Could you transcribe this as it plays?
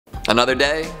Another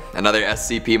day, another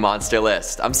SCP monster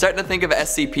list. I'm starting to think of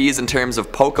SCPs in terms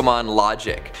of Pokemon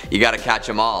logic. You gotta catch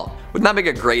them all. Wouldn't that make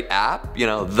a great app? You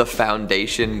know, the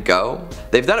Foundation Go?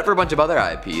 They've done it for a bunch of other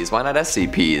IPs, why not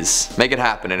SCPs? Make it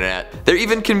happen, internet. They're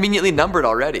even conveniently numbered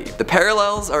already. The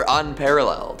parallels are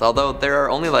unparalleled, although there are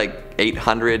only like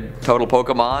 800 total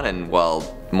Pokemon and,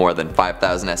 well, more than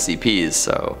 5,000 SCPs,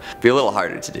 so it'd be a little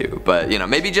harder to do. But, you know,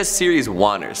 maybe just series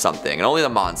 1 or something, and only the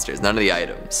monsters, none of the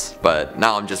items. But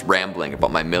now I'm just rambling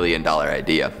about my $1 million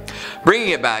idea. Bringing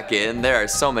it back in, there are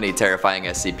so many terrifying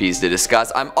SCPs to discuss.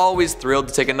 I'm always thrilled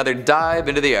to take another dive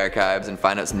into the archives and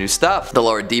find out some new stuff. The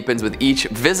lore deepens with each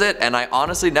visit, and I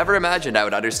honestly never imagined I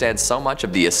would understand so much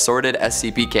of the assorted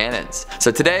SCP canons.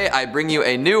 So today I bring you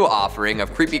a new offering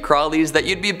of creepy crawlies that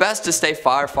you'd be best to stay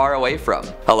far, far away from.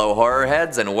 Hello horror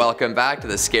heads, and welcome back to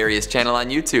the scariest channel on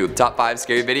YouTube, Top 5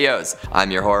 Scary Videos.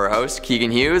 I'm your horror host, Keegan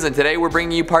Hughes, and today we're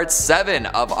bringing you part 7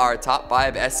 of our Top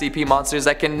 5 SCP Monsters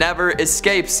That Can Never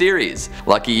Escape series.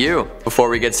 Lucky you. Before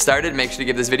we get started, make sure to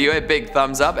give this video a big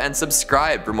thumbs up and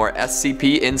subscribe for more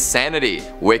SCP insanity.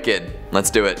 Wicked.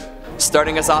 Let's do it.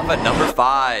 Starting us off at number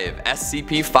 5,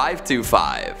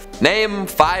 SCP-525. Name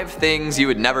 5 things you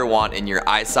would never want in your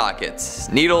eye sockets.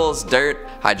 Needles, dirt,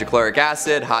 hydrochloric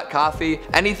acid, hot coffee,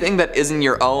 anything that isn't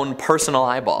your own personal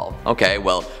eyeball. Okay,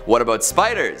 well, what about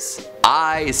spiders?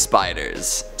 Eye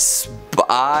spiders.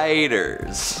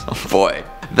 Spiders. Oh boy.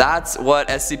 That's what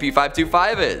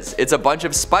SCP-525 is. It's a bunch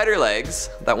of spider legs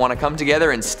that want to come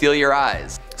together and steal your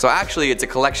eyes. So actually it's a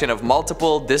collection of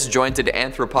multiple disjointed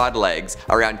arthropod legs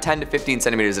around 10 to 15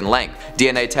 centimeters in length.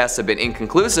 DNA tests have been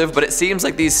inconclusive, but it seems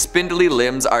like these spindly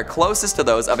limbs are closest to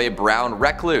those of a brown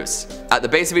recluse. At the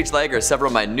base of each leg are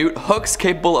several minute hooks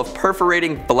capable of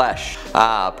perforating flesh.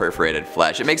 Ah, perforated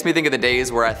flesh. It makes me think of the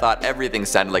days where I thought everything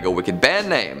sounded like a wicked band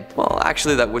name. Well,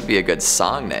 actually that would be a good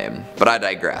song name, but I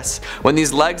digress. When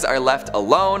these legs are left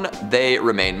alone, they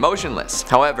remain motionless.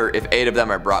 However, if 8 of them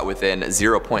are brought within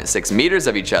 0.6 meters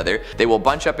of each other, they will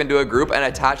bunch up into a group and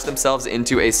attach themselves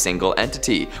into a single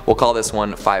entity. We'll call this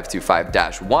one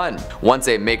 525-1. Once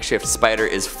a makeshift spider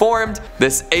is formed,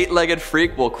 this 8-legged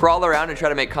freak will crawl around and try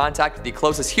to make contact with the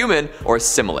closest human or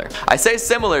similar. I say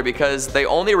similar because they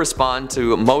only respond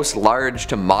to most large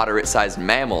to moderate sized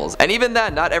mammals, and even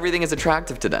then, not everything is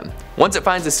attractive to them. Once it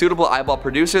finds a suitable eyeball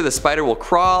producer, the spider will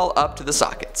crawl up to the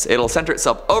sockets. It'll center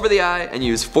itself over the eye and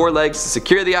use 4 legs to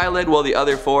secure the eyelid while the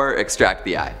other 4 extract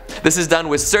the eye. This is done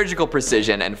with surgical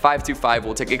precision, and 525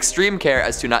 will take extreme care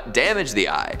as to not damage the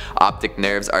eye. Optic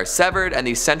nerves are severed and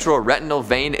the central retinal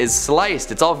vein is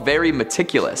sliced. It's all very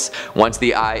meticulous. Once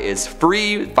the eye is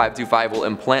free, 525 will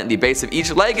implant the base of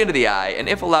each leg into the eye, and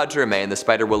if allowed to remain, the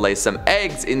spider will lay some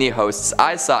eggs in the host's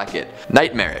eye socket.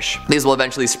 Nightmarish. These will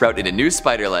eventually sprout into new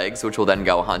spider legs, which will then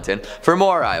go hunting for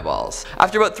more eyeballs.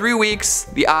 After about 3 weeks,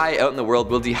 the eye out in the world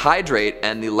will dehydrate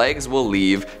and the legs will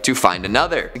leave to find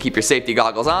another. Keep your safety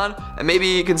goggles on, and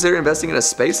maybe consider investing in a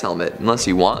space helmet, unless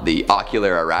you want the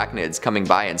ocular arachnids coming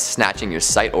by and snatching your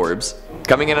sight orbs.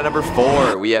 Coming in at number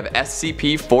 4, we have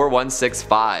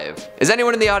SCP-4165. Is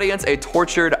anyone in the audience a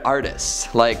tortured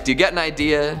artist? Like, do you get an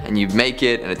idea and you make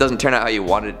it and it doesn't turn out how you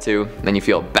wanted it to, and then you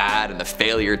feel bad and the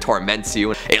failure torments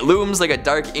you? It looms like a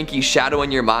dark inky shadow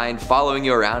in your mind, following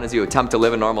you around as you attempt to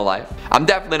live a normal life? I'm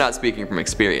definitely not speaking from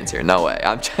experience here, no way.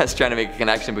 I'm just trying to make a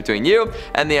connection between you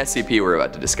and the SCP we're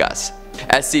about to discuss.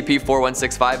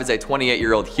 SCP-4165 is a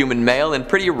 28-year-old human male in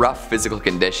pretty rough physical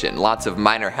condition. Lots of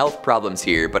minor health problems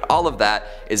here, but all of that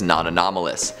is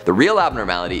non-anomalous. The real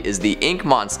abnormality is the ink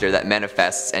monster that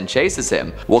manifests and chases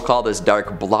him. We'll call this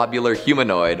dark blobular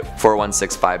humanoid.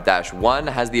 4165-1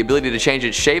 has the ability to change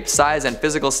its shape, size, and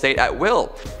physical state at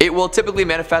will. It will typically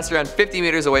manifest around 50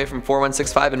 meters away from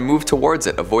 4165 and move towards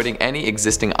it, avoiding any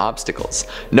existing obstacles.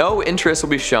 No interest will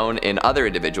be shown in other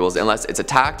individuals unless it's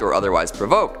attacked or otherwise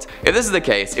provoked. If this is the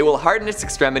case, it will harden its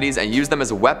extremities and use them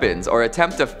as weapons or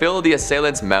attempt to fill the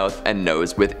assailant's mouth and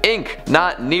nose with ink.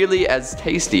 Not nearly as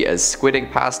tasty as squidding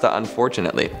pasta,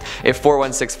 unfortunately. If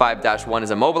 4165-1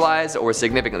 is immobilized or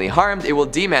significantly harmed, it will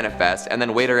demanifest and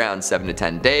then wait around 7 to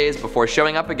 10 days before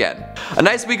showing up again. A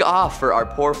nice week off for our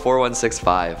poor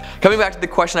 4165. Coming back to the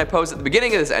question I posed at the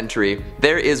beginning of this entry,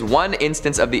 there is one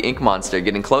instance of the ink monster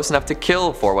getting close enough to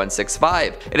kill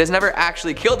 4165. It has never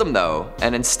actually killed him though,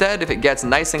 and instead if it gets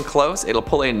nice and close, it'll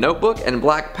pull a notebook and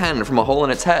black pen from a hole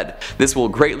in its head. This will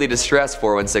greatly distress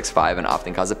 4165 and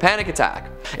often cause a panic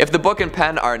attack. If the book and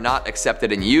pen are not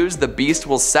accepted and used, the beast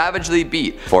will savagely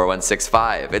beat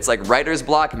 4165. It's like writer's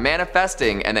block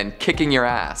manifesting and then kicking your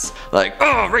ass. Like,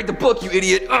 oh, write the book, you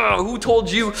idiot. Oh, who told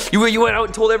you? You went out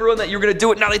and told everyone that you were gonna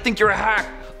do it, now they think you're a hack.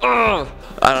 I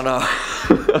don't know.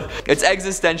 It's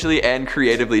existentially and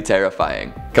creatively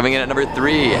terrifying. Coming in at number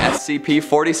 3,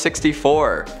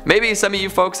 SCP-4064. Maybe some of you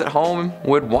folks at home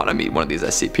would want to meet one of these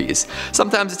SCPs.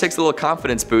 Sometimes it takes a little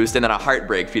confidence boost and then a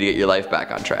heartbreak for you to get your life back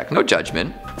on track. No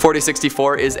judgment.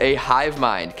 4064 is a hive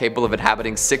mind capable of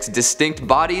inhabiting 6 distinct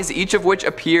bodies, each of which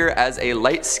appear as a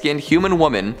light-skinned human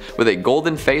woman with a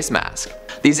golden face mask.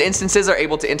 These instances are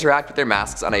able to interact with their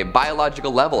masks on a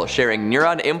biological level, sharing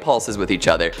neuron impulses with each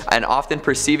other and often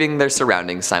perceiving their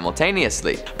surroundings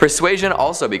simultaneously. Persuasion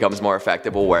also becomes more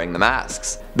effective while wearing the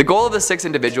masks. The goal of the 6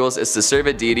 individuals is to serve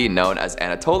a deity known as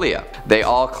Anatolia. They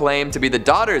all claim to be the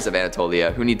daughters of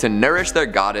Anatolia who need to nourish their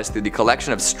goddess through the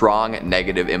collection of strong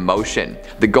negative emotion.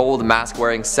 The gold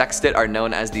mask-wearing sextet are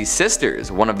known as the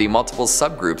Sisters, one of the multiple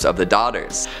subgroups of the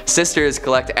daughters. Sisters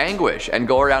collect anguish and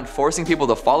go around forcing people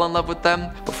to fall in love with them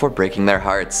before breaking their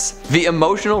hearts. The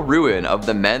emotional ruin of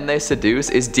the men they seduce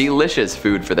is delicious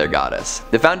food for their goddess.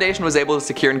 The Foundation was able to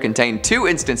secure and contain 2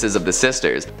 instances of the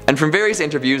Sisters, and from various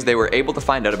interviews they were able to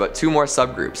find out about 2 more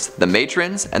subgroups, the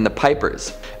Matrons and the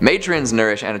Pipers. Matrons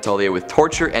nourish Anatolia with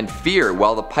torture and fear,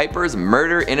 while the Pipers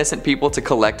murder innocent people to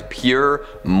collect pure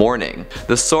mourning.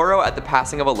 The sorrow at the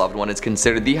passing of a loved one is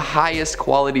considered the highest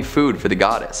quality food for the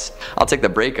goddess. I'll take the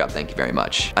breakup, thank you very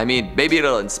much. I mean, maybe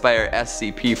it'll inspire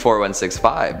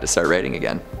SCP-4165 to start raiding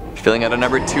again. Filling out a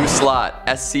number 2 slot,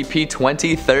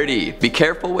 SCP-2030. Be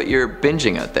careful what you're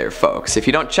binging out there, folks. If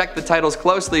you don't check the titles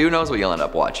closely, who knows what you'll end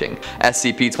up watching.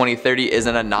 SCP-2030 is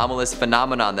an anomalous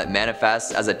phenomenon that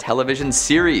manifests as a television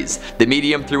series. The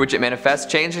medium through which it manifests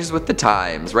changes with the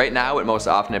times. Right now, it most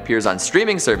often appears on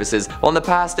streaming services, while in the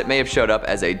past it may have showed up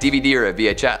as a DVD or a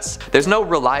VHS. There's no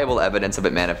reliable evidence of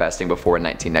it manifesting before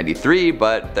 1993,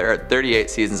 but there are 38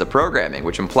 seasons of programming,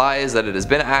 which implies that it has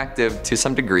been active to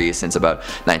some degree since about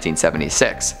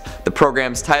 1976. The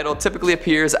program's title typically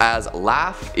appears as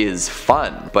Laugh is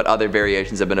Fun, but other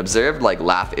variations have been observed like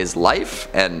Laugh is Life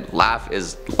and Laugh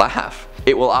is Laugh.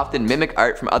 It will often mimic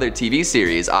art from other TV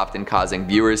series, often causing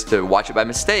viewers to watch it by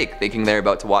mistake, thinking they're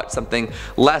about to watch something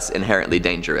less inherently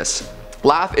dangerous.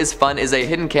 Laugh is Fun is a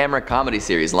hidden camera comedy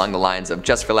series along the lines of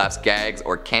Just for Laughs gags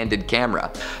or Candid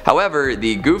Camera. However,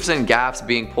 the goofs and gaffes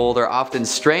being pulled are often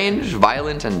strange,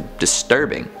 violent, and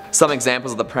disturbing. Some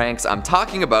examples of the pranks I'm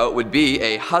talking about would be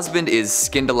a husband is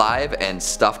skinned alive and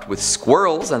stuffed with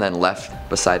squirrels and then left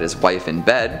beside his wife in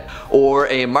bed, or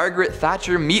a Margaret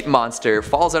Thatcher meat monster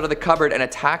falls out of the cupboard and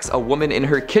attacks a woman in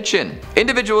her kitchen.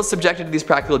 Individuals subjected to these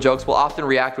practical jokes will often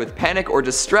react with panic or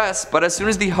distress, but as soon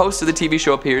as the host of the TV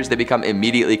show appears, they become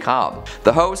immediately calm.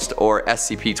 The host, or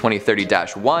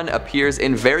SCP-2030-1, appears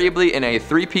invariably in a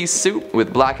 3-piece suit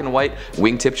with black and white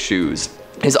wingtip shoes.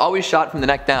 Is always shot from the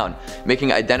neck down,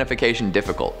 making identification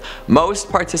difficult.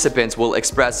 Most participants will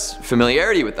express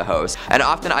familiarity with the host and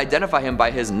often identify him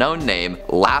by his known name,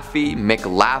 Laffy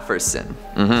McLafferson.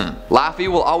 Laffy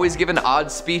will always give an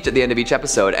odd speech at the end of each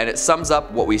episode, and it sums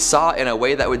up what we saw in a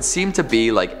way that would seem to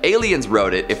be like aliens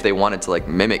wrote it if they wanted to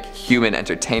mimic human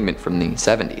entertainment from the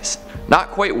 70s.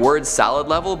 Not quite word salad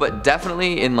level, but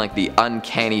definitely in the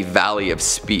uncanny valley of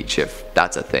speech, if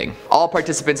that's a thing. All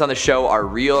participants on the show are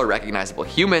real, recognizable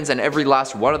humans, and every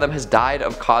last one of them has died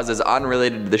of causes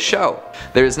unrelated to the show.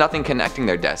 There is nothing connecting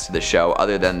their deaths to the show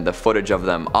other than the footage of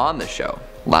them on the show.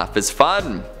 Laugh is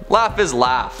fun. Laugh is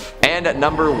laugh. And at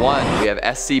number 1, we have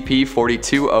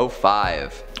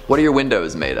SCP-4205. What are your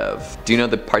windows made of? Do you know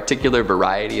the particular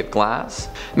variety of glass?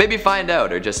 Maybe find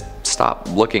out or just stop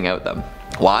looking at them.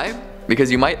 Why?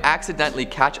 Because you might accidentally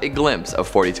catch a glimpse of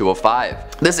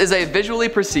 4205. This is a visually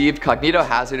perceived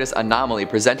cognitohazardous anomaly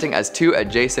presenting as 2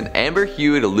 adjacent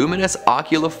amber-hued luminous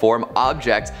oculiform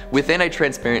objects within a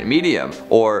transparent medium,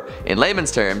 or in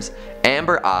layman's terms,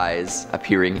 amber eyes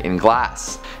appearing in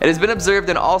glass. It has been observed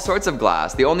in all sorts of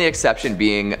glass, the only exception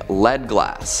being lead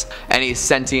glass. Any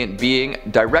sentient being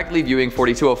directly viewing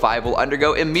 4205 will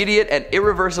undergo immediate and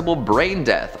irreversible brain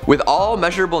death, with all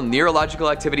measurable neurological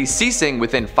activity ceasing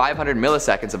within 500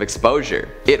 milliseconds of exposure.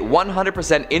 It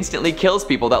 100% instantly kills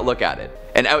people that look at it.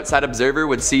 An outside observer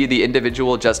would see the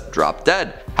individual just drop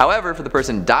dead. However, for the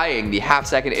person dying, the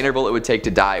half-second interval it would take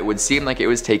to die would seem like it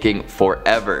was taking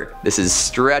forever. This is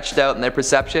stretched out in their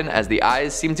perception as the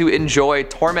eyes seem to enjoy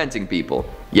tormenting people.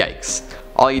 Yikes.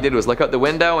 All you did was look out the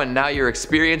window and now you're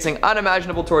experiencing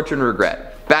unimaginable torture and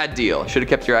regret. Bad deal, should have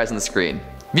kept your eyes on the screen.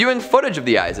 Viewing footage of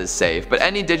the eyes is safe, but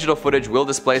any digital footage will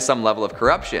display some level of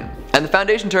corruption. And the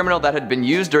Foundation terminal that had been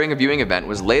used during a viewing event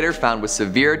was later found with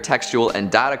severe textual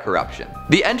and data corruption.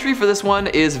 The entry for this one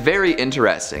is very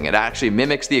interesting. It actually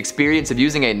mimics the experience of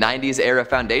using a 90s era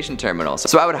Foundation terminal,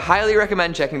 so I would highly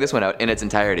recommend checking this one out in its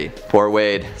entirety. Poor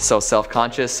Wade, so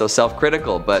self-conscious, so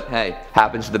self-critical, but hey,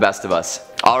 happens to the best of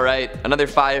us. Alright, another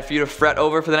 5 for you to fret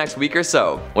over for the next week or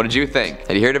so. What did you think?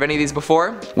 Had you heard of any of these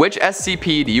before? Which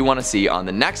SCP do you want to see on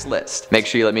the next list? Make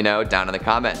sure you let me know down in the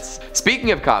comments.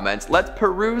 Speaking of comments, let's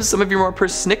peruse some of your more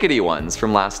persnickety ones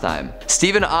from last time.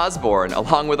 Stephen Osborne,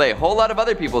 along with a whole lot of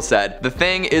other people, said, "The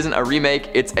Thing isn't a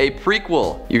remake, it's a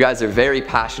prequel." You guys are very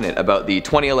passionate about the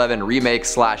 2011 remake /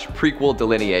 prequel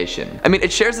delineation. I mean,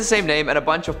 it shares the same name and a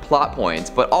bunch of plot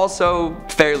points, but also,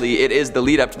 fairly, it is the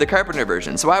lead up to the Carpenter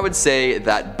version, so I would say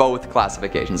that both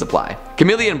classifications apply.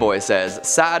 Chameleon Boy says,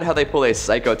 "Sad how they pull a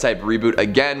Psycho-type reboot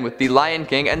again with The Lion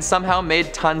King and somehow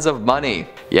made tons of money."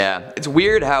 Yeah, it's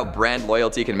weird how brand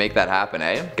loyalty can make that happen,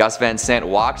 eh? Gus Van Sant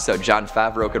walked so Jon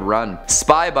Favreau could run.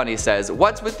 Spy Bunny says,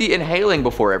 "What's with the inhaling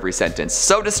before every sentence?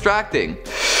 So distracting."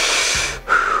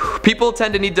 People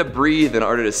tend to need to breathe in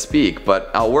order to speak, but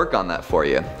I'll work on that for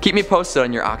you. Keep me posted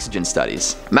on your oxygen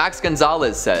studies. Max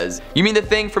Gonzalez says, "You mean The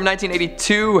Thing from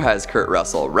 1982 has Kurt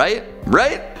Russell, right?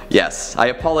 Right?" Yes, I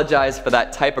apologize for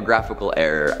that typographical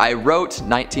error. I wrote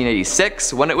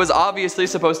 1986 when it was obviously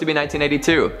supposed to be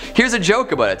 1982. Here's a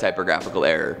joke about a typographical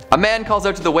error. A man calls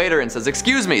out to the waiter and says,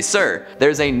 "Excuse me, sir,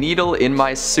 there's a needle in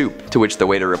my soup." To which the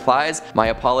waiter replies, "My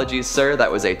apologies, sir,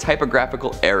 that was a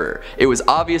typographical error. It was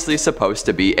obviously supposed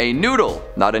to be a noodle,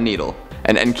 not a needle."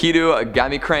 And Enkidu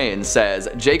Gami Crane says,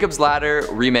 "Jacob's Ladder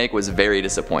remake was very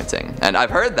disappointing." And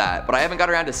I've heard that, but I haven't got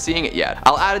around to seeing it yet.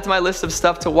 I'll add it to my list of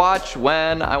stuff to watch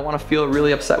when I want to feel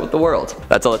really upset with the world.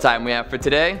 That's all the time we have for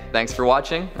today. Thanks for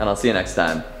watching, and I'll see you next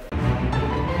time.